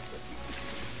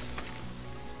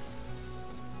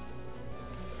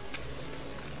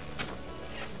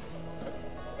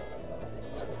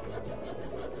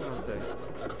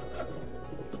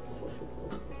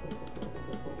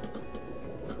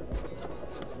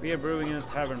 We are brewing in a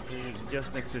tavern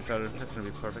just next to each other. That's gonna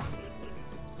be perfect.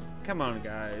 Come on,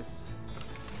 guys.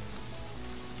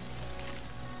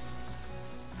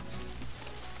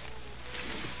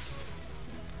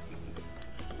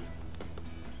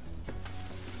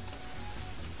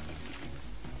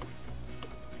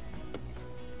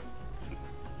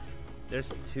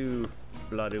 There's 2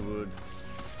 bloody wood.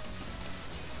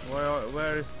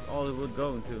 Where is all the wood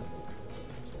going to?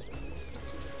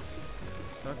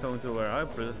 It's not going to where I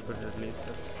put it at least,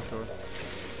 that's for sure.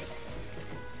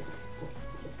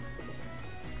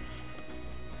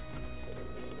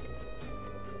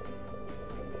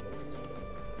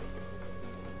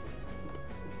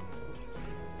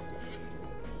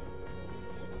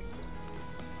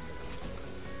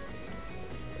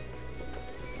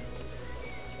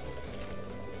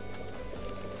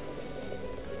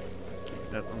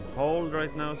 Keep that on hold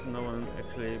right now so no one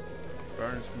actually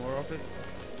burns more of it.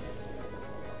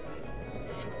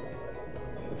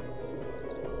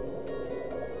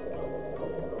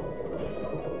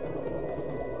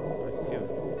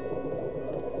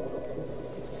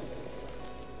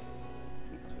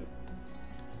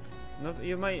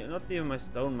 Not even my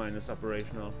stone mine is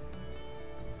operational,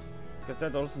 because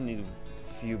that also needs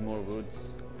a few more woods.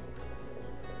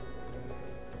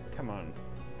 Come on.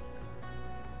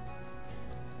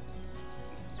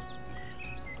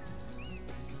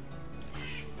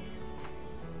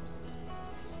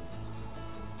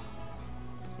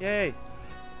 Yay!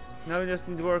 Now we just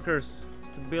need workers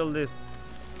to build this.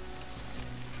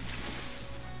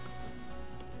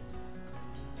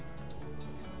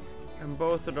 And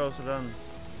both of those are done.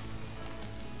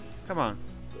 Come on,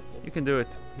 you can do it.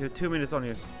 You have 2 minutes on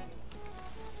you.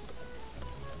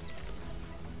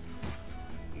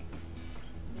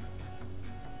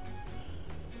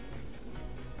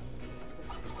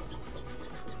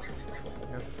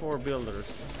 You have 4 builders.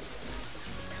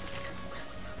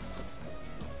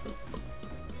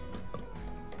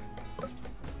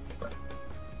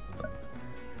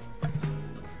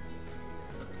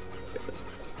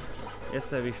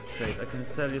 Yes, I wish trade. I can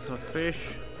sell you some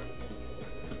fish.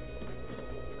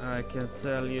 I can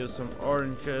sell you some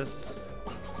oranges.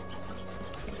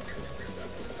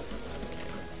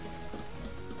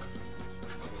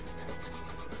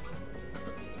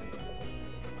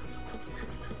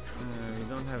 We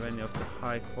don't have any of the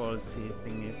high quality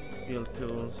thingies. Steel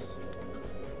tools.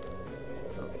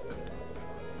 So,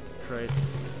 trade.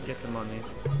 Get the money.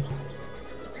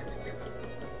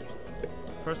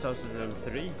 First house is level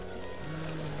 3.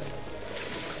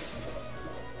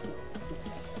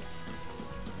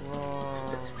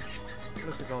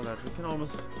 Look at all that. We can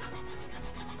almost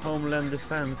homeland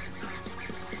defense.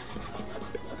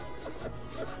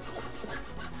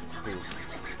 Cool.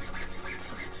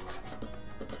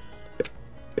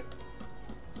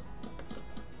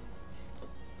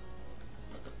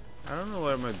 I don't know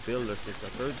where my builders is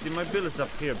at. My builders up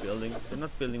here building. They're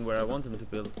not building where I want them to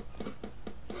build.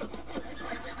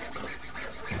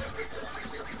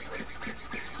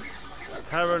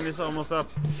 Tavern is almost up.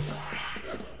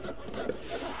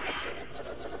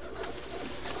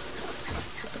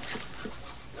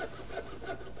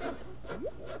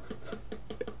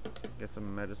 Get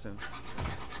some medicine.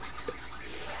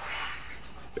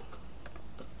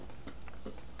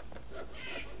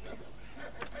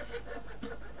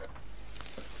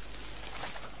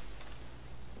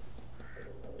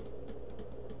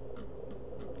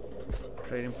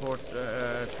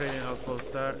 Trading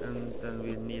outpost there, and then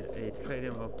we need a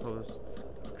trading outpost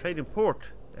Trading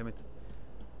port. Damn it.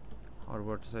 Hard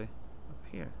word to say. Up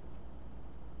here.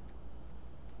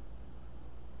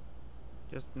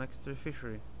 Just next to the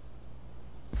fishery.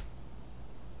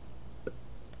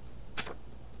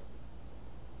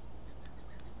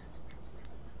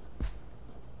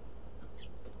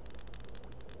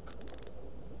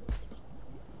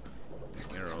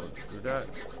 Do that.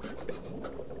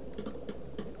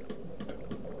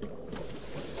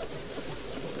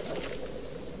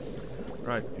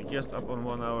 Right, we're just up on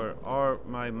 1 hour. Are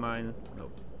my mine?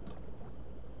 Nope.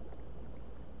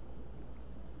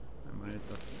 My mine is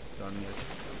not done yet.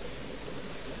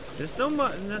 There's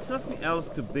nothing else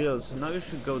to build, so now you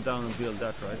should go down and build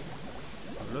that, right?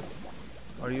 Oh, look.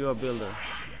 Are you a builder?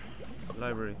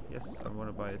 Library. Yes, I want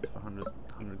to buy it for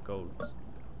 100 golds.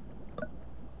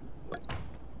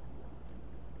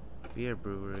 Beer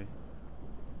brewery.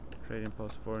 Trading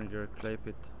post, foreigner, clay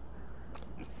pit.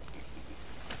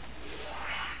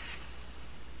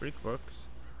 Brickworks.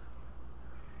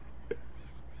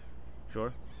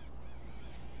 Sure.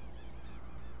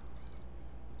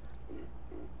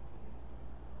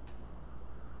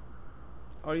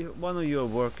 Are you one of you a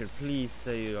worker? Please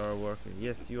say you are a worker.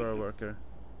 Yes, you are a worker.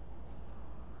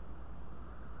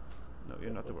 No,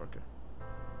 you're not a worker.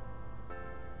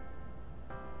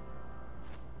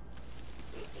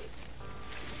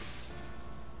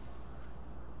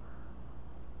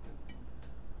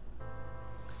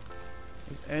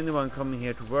 Is anyone coming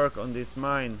here to work on this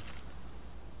mine?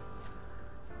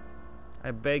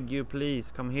 I beg you,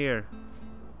 please, come here.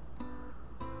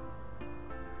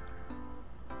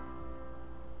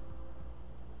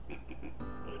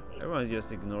 Everyone's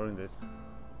just ignoring this.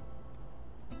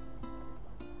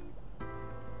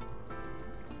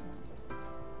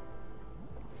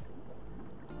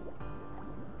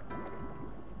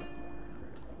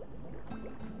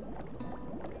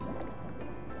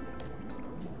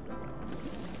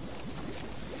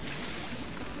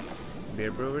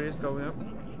 Beer brewery is going up.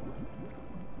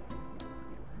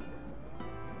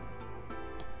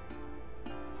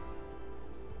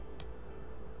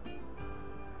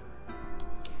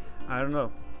 I don't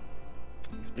know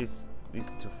if this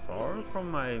is too far from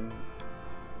my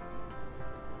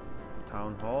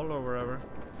town hall or wherever.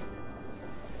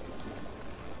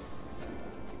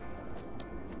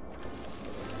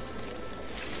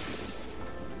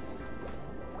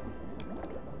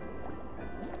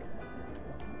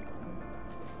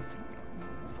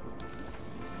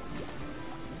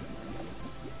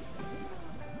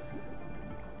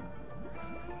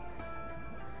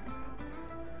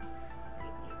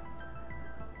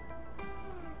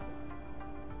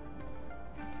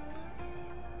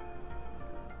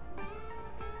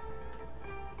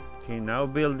 Can you now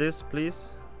build this,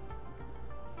 please?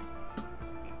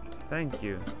 Thank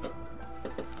you.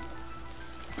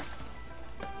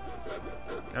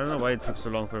 I don't know why it took so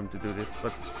long for him to do this,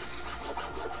 but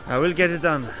I will get it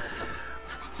done.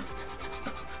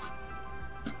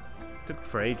 Took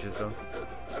for ages though.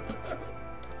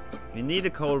 We need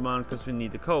a coal mount because we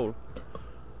need the coal.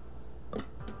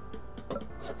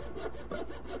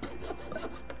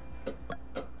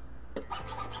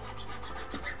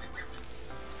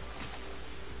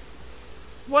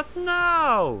 What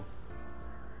now?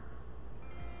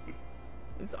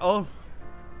 It's all.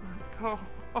 Oh my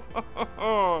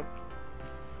god.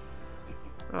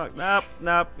 Oh,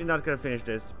 nope, we're not gonna finish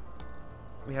this.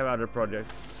 We have other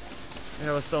projects. We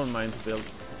have a stone mine to build.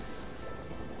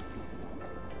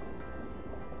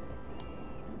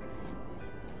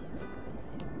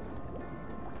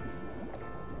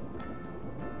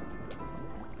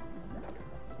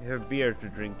 We have beer to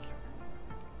drink.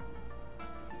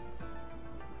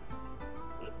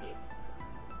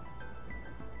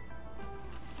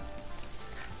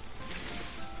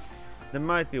 There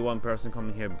might be one person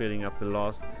coming here building up the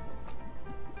last.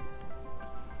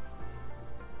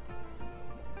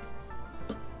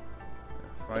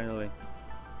 Finally.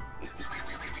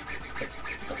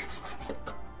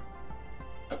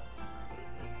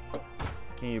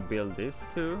 Can you build this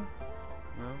too?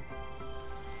 No?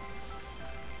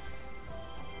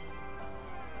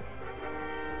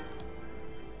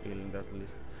 Building that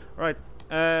list. Alright,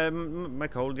 my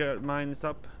coal mine is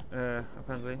up,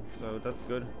 apparently, so that's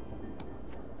good.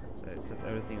 Let's set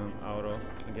everything on auto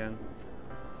again.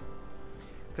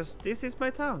 Because this is my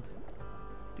town.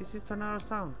 This is Tainara's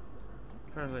town,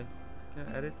 apparently. Can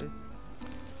I edit this?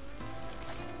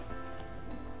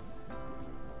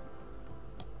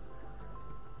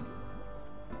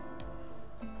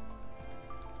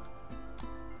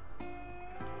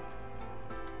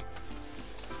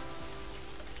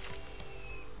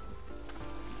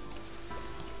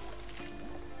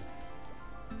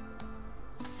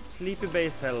 Sleepy Bay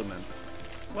Settlement.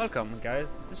 Welcome,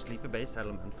 guys, to Sleepy Bay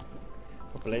Settlement.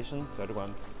 Population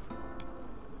 31.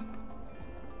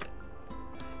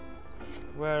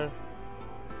 Where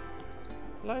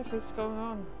life is going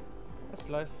on, as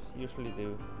life usually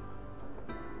do.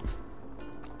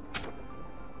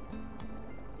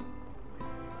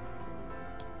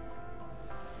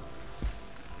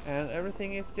 And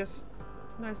everything is just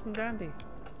nice and dandy.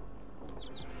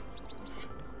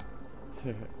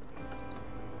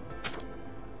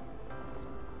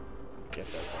 Get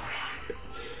that one.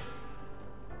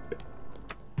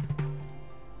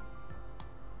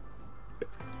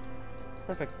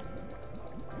 Perfect.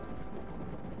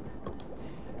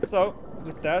 So,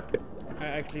 with that, I'm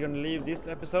actually gonna leave this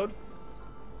episode.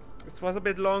 This was a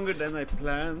bit longer than I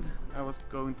planned. I was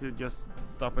going to just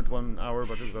stop at 1 hour,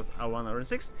 but it was 1 hour and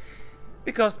 6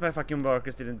 because my fucking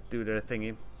workers didn't do their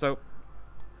thingy. So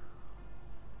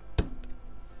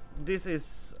this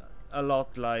is a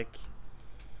lot like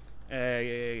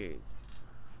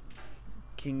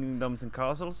Kingdoms and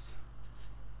Castles,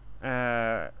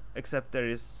 except there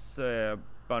is a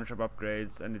bunch of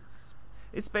upgrades, and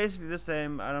it's basically the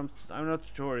same. I'm not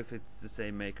sure if it's the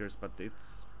same makers, but it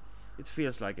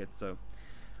feels like it. So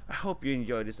I hope you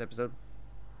enjoyed this episode.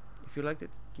 If you liked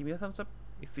it, give me a thumbs up.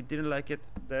 If you didn't like it,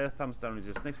 the thumbs down is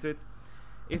just next to it.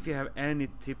 If you have any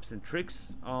tips and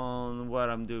tricks on what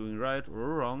I'm doing right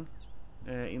or wrong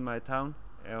in my town,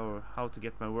 or how to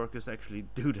get my workers to actually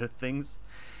do their things,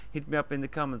 hit me up in the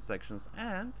comment sections.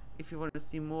 And if you want to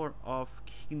see more of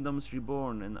Kingdoms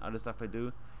Reborn and other stuff I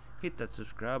do, hit that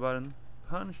subscribe button,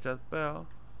 punch that bell,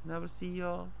 and I will see you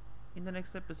all in the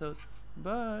next episode.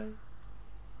 Bye!